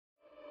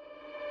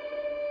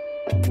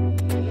Welcome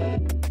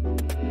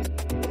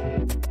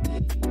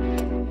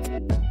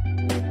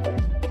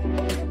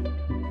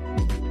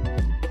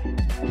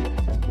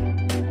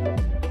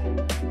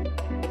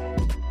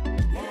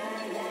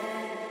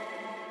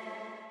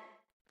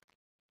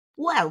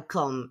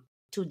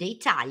to the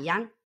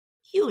Italian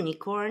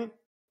uNYcorn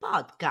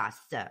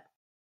podcast.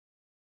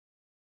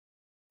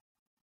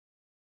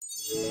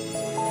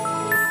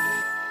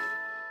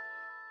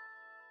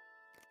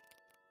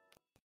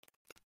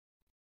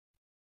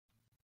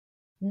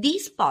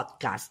 This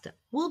podcast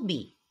will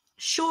be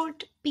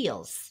short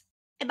pills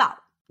about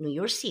New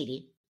York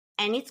City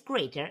and its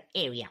greater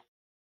area.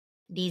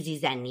 This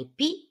is an EP,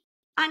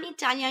 an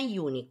Italian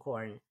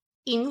uNYcorn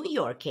in New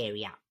York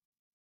area.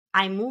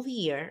 I moved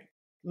here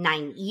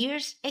 9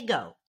 years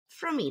ago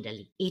from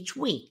Italy. Each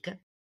week,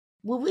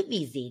 we will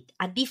visit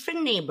a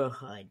different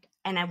neighborhood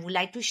and I would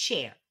like to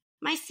share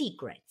my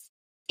secrets,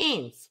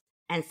 hints,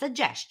 and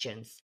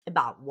suggestions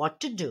about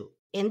what to do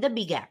in the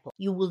Big Apple.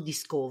 You will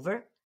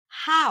discover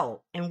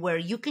how and where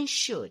you can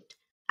shoot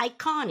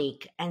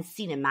iconic and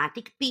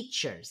cinematic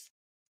pictures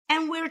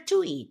and where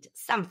to eat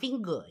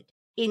something good.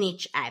 In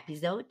each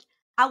episode,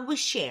 I will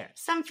share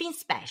something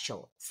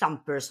special,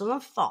 some personal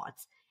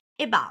thoughts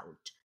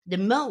about the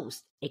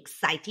most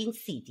exciting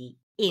city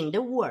in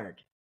the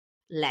world.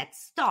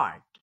 Let's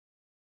start.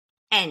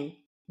 And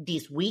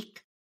this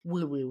week,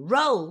 we will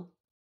roll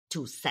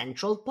to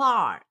Central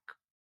Park.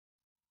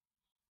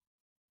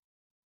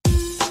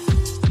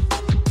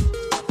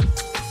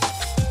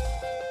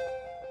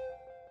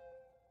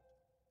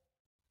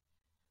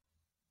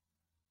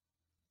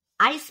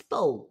 I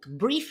spoke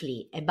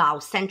briefly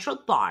about Central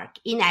Park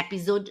in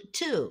episode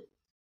 2,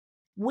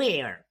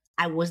 where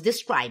I was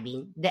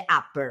describing the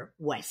Upper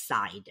West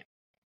Side.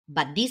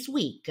 But this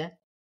week,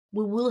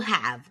 we will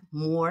have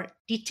more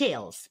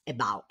details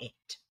about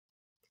it.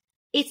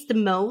 It's the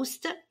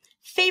most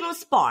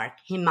famous park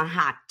in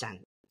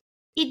Manhattan.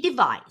 It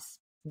divides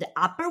the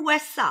Upper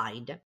West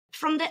Side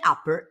from the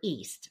Upper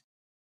East.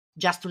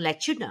 Just to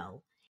let you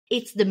know,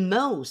 it's the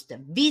most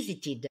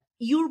visited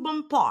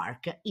urban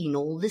park in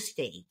all the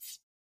states.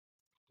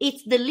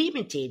 It's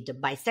delimited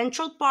by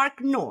Central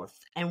Park North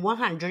and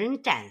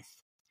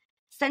 110th,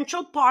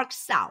 Central Park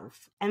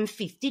South and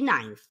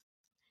 59th,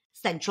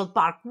 Central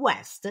Park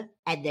West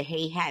at the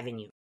Hay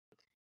Avenue,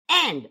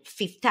 and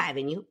 5th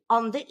Avenue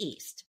on the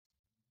east.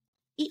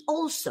 It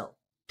also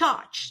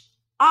touched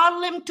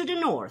Harlem to the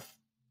north,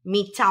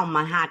 Midtown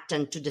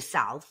Manhattan to the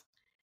south,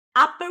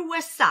 Upper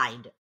West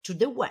Side to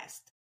the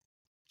west.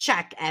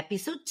 Check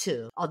episode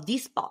 2 of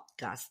this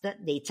podcast,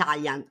 the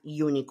Italian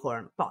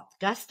uNYcorn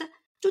podcast,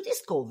 to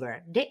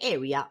discover the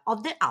area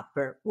of the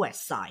Upper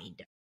West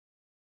Side.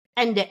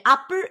 And the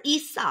Upper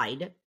East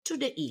Side to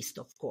the east,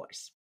 of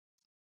course.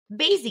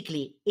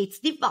 Basically, it's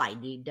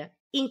divided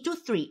into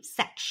 3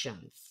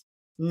 sections: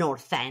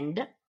 North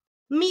End,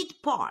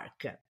 Mid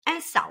Park,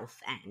 and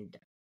South End.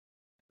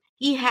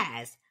 It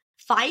has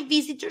 5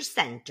 visitor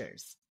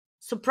centers.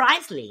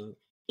 Surprisingly,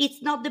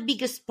 it's not the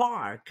biggest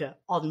park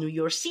of New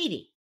York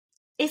City.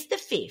 It's the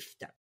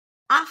 5th,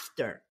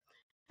 after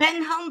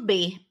Penham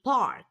Bay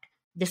Park,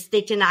 the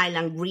Staten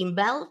Island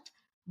Greenbelt,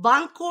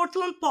 Van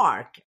Cortlandt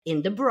Park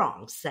in the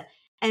Bronx,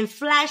 and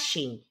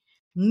Flushing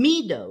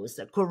Meadows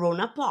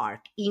Corona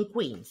Park in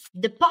Queens.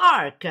 The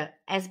park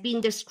has been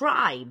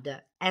described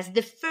as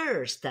the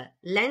first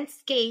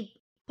landscape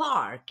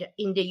park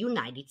in the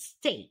United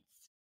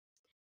States.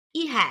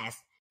 It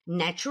has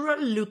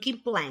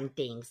natural-looking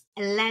plantings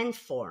and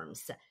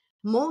landforms,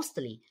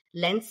 mostly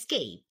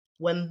landscape,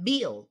 when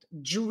built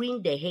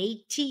during the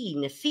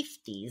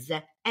 1850s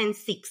and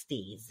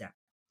 60s.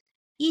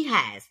 It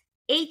has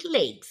 8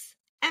 lakes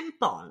and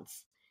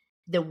ponds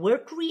that were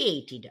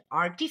created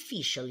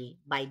artificially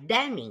by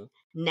damming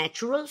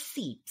natural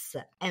seeps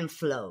and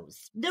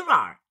flows. There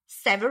are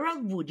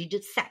several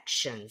wooded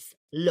sections,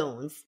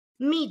 lawns,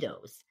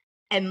 meadows,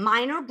 and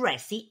minor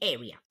grassy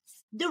areas.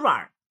 There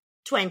are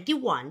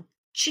 21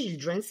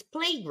 children's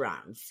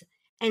playgrounds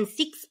and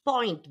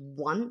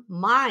 6.1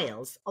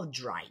 miles of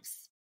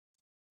drives.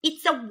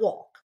 It's a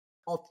walk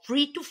of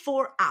 3 to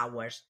 4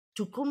 hours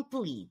to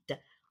complete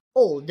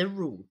all the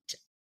route.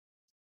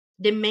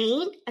 The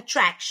main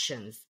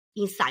attractions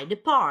inside the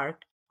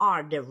park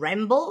are the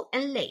Ramble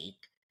and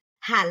Lake,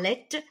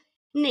 Hallett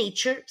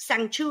Nature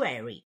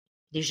Sanctuary,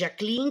 the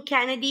Jacqueline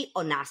Kennedy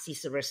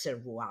Onassis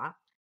Reservoir,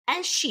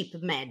 and Sheep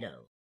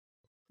Meadow.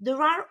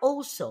 There are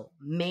also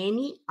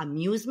many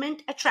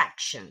amusement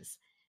attractions,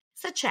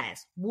 such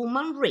as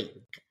Woman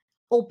Rink,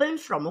 open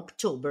from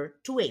October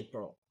to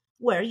April,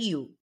 where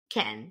you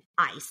can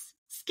ice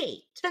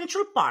skate,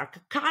 Central Park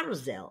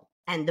Carousel,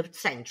 and the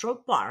Central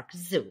Park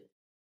Zoo.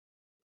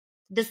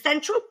 The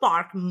Central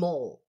Park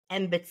Mall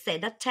and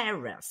Bethesda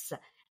Terrace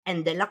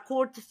and the La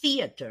Corte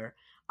Theater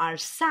are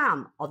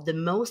some of the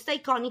most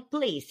iconic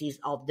places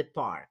of the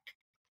park.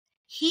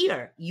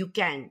 Here you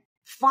can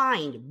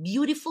find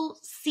beautiful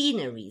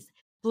sceneries,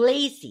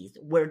 places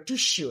where to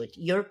shoot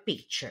your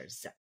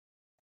pictures.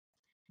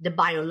 The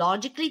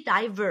biologically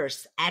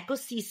diverse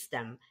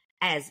ecosystem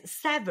has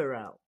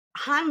several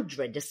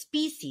 100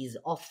 species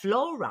of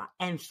flora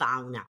and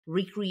fauna.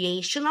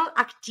 Recreational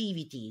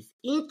activities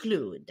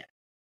include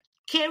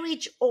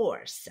carriage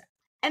horse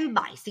and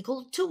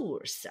bicycle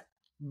tours,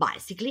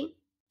 bicycling,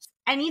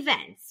 and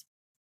events.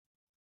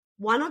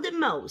 One of the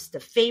most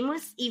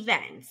famous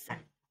events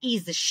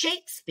is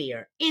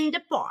Shakespeare in the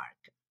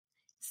Park,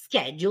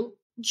 scheduled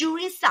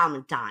during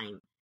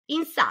summertime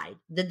inside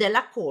the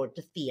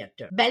Delacorte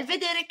Theatre.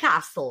 Belvedere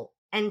Castle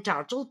and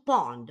Turtle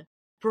Pond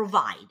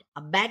provide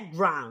a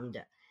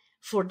background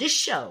for the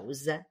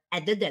shows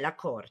at the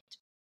Delacorte.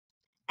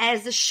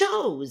 As the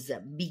shows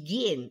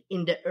begin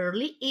in the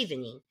early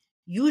evening,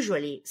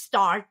 usually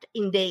start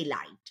in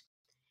daylight.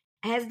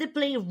 As the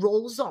play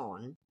rolls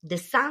on, the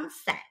sun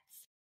sets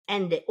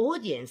and the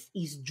audience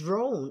is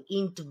drawn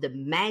into the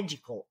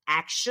magical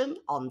action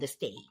on the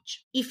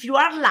stage. If you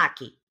are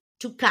lucky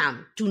to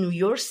come to New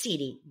York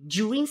City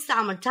during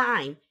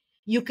summertime,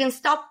 you can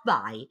stop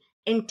by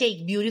and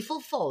take beautiful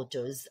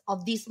photos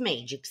of this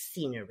magic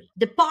scenery.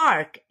 The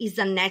park is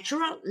a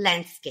natural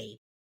landscape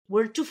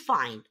where to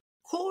find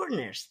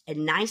corners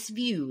and nice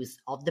views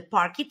of the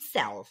park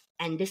itself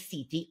and the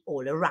city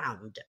all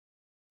around.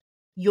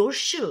 Your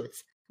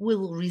shoots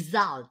will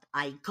result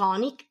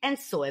iconic and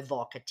so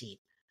evocative.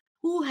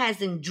 Who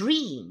hasn't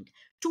dreamed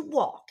to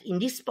walk in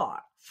this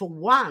park for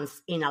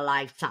once in a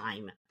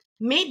lifetime?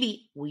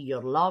 Maybe with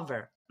your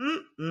lover.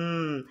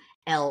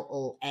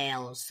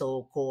 LOL,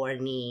 so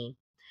corny.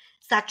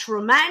 Such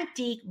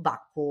romantic but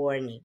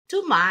corny.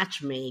 Too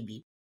much,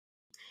 maybe.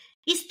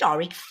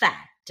 Historic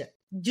fact.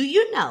 Do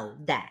you know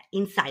that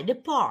inside the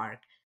park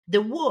there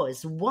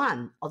was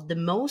one of the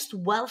most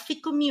wealthy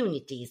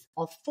communities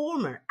of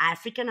former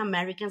African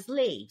American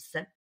slaves?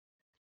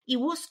 It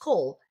was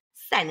called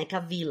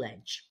Seneca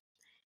Village,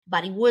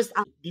 but it was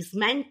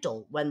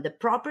dismantled when the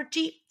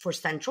property for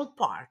Central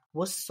Park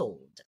was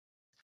sold.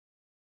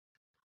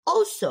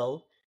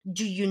 Also,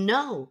 do you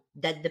know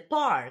that the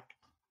park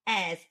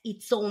has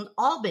its own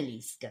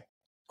obelisk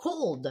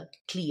called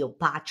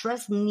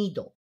Cleopatra's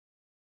Needle?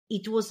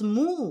 It was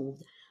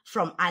moved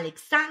from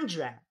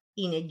Alexandria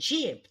in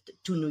Egypt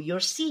to New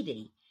York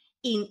City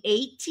in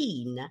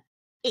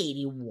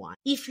 1881.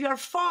 If you are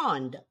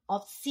fond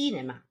of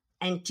cinema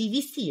and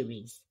TV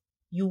series,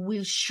 you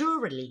will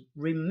surely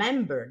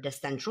remember that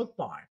Central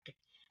Park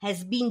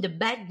has been the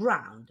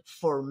background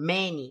for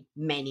many,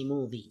 many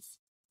movies.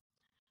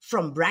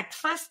 From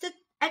Breakfast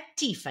at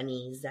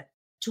Tiffany's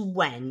to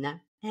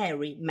When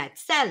Harry Met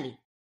Sally,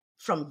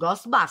 from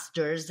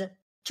Ghostbusters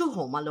to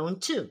Home Alone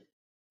 2.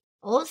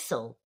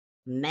 Also,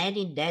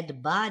 many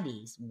dead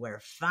bodies were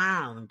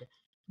found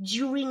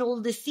during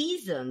all the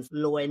seasons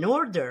Law and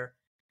Order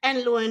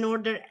and Law and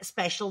Order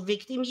Special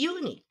Victim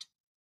Unit.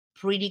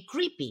 Pretty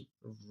creepy,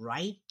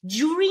 right?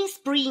 During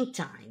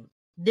springtime,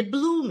 the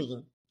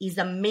blooming is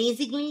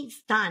amazingly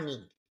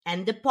stunning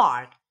and the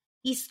park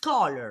is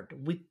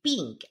colored with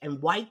pink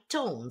and white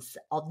tones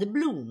of the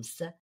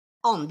blooms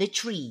on the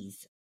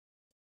trees.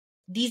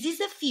 This is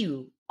a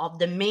few of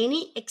the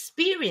many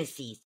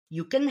experiences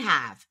you can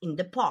have in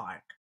the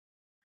park.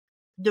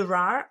 There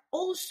are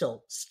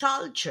also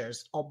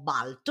sculptures of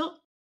Balto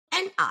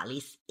and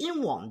Alice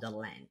in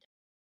Wonderland.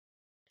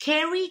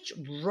 Carriage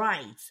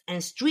rides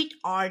and street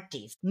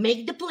artists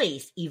make the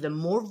place even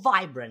more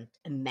vibrant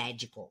and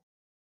magical.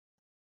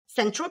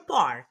 Central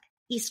Park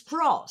is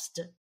crossed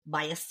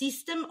by a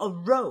system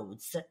of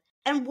roads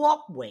and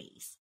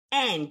walkways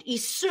and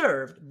is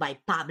served by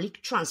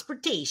public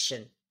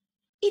transportation.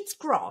 It's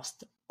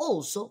crossed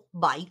also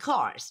by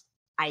cars.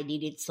 I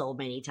did it so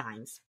many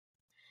times.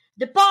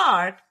 The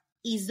park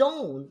is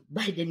owned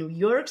by the New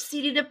York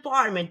City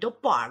Department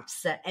of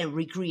Parks and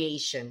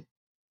Recreation.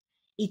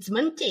 Its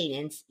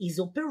maintenance is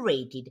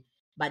operated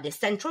by the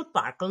Central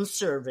Park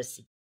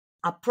Conservancy,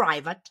 a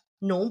private,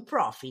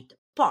 non-profit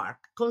park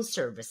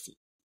conservancy.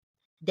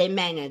 They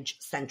manage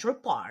Central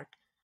Park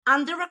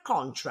under a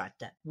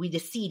contract with the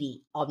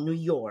City of New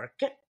York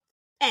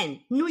and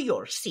New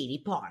York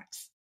City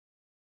Parks.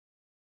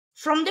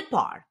 From the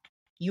park,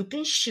 you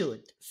can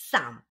shoot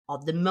some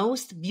of the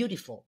most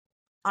beautiful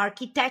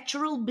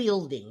architectural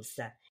buildings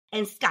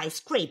and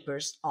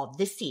skyscrapers of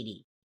the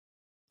city,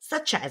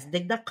 such as the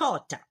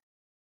Dakota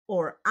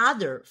or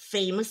other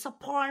famous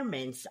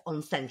apartments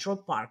on Central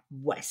Park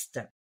West,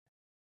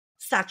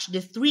 such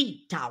the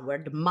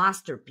three-towered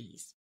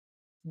masterpiece,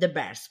 the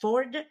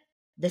Beresford,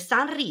 the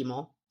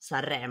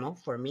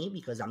Sanremo for me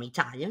because I'm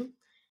Italian,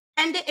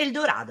 and the El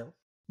Dorado.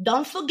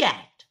 Don't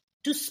forget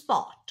to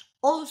spot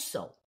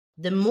also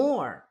the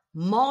more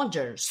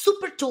modern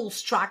super tall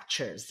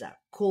structures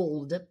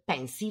called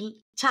pencil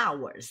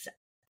towers,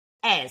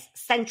 as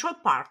Central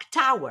Park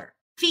Tower,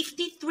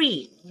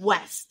 53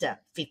 West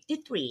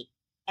 53,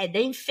 and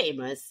the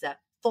infamous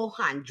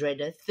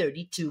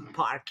 432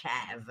 Park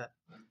Ave.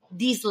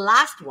 This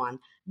last one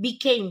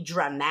became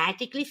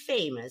dramatically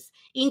famous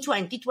in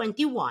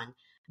 2021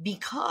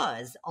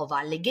 because of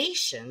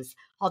allegations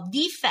of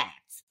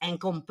defects and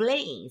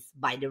complaints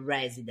by the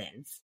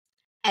residents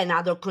and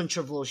other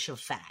controversial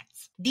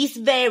facts. This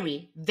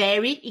very,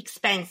 very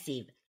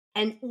expensive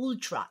An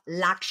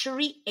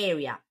ultra-luxury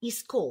area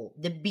is called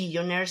the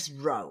Billionaire's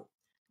Row,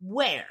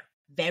 where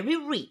very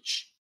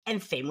rich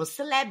and famous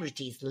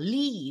celebrities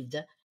lived,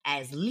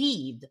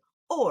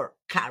 or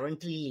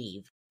currently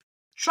live.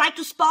 Try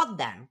to spot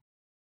them.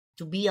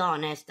 To be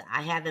honest,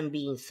 I haven't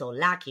been so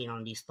lucky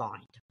on this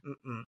point.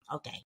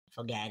 Okay,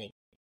 forget it.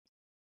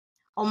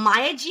 On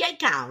my IG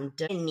account,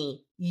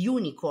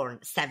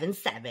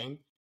 uNYcorn77,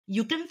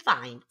 you can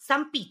find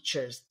some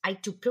pictures I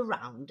took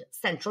around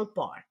Central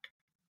Park.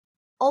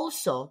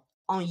 Also,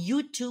 on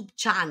YouTube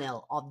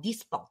channel of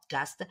this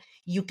podcast,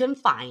 you can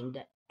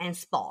find and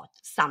spot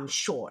some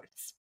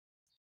shorts.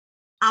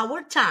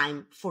 Our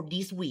time for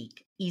this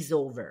week is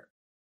over.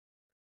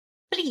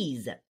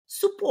 Please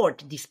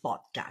support this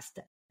podcast,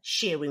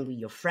 sharing with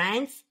your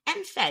friends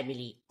and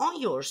family on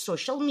your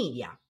social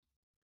media.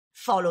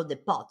 Follow the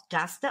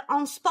podcast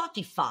on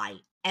Spotify,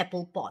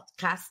 Apple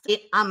Podcasts,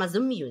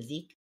 Amazon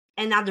Music,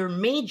 and other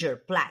major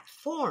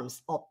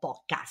platforms of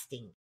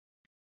podcasting.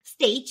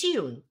 Stay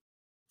tuned.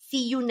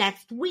 See you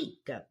next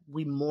week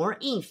with more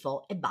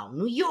info about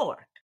New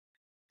York.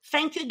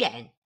 Thank you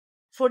again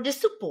for the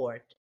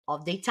support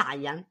of the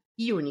Italian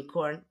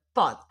uNYcorn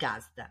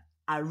podcast.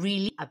 I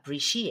really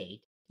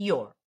appreciate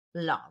your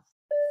love.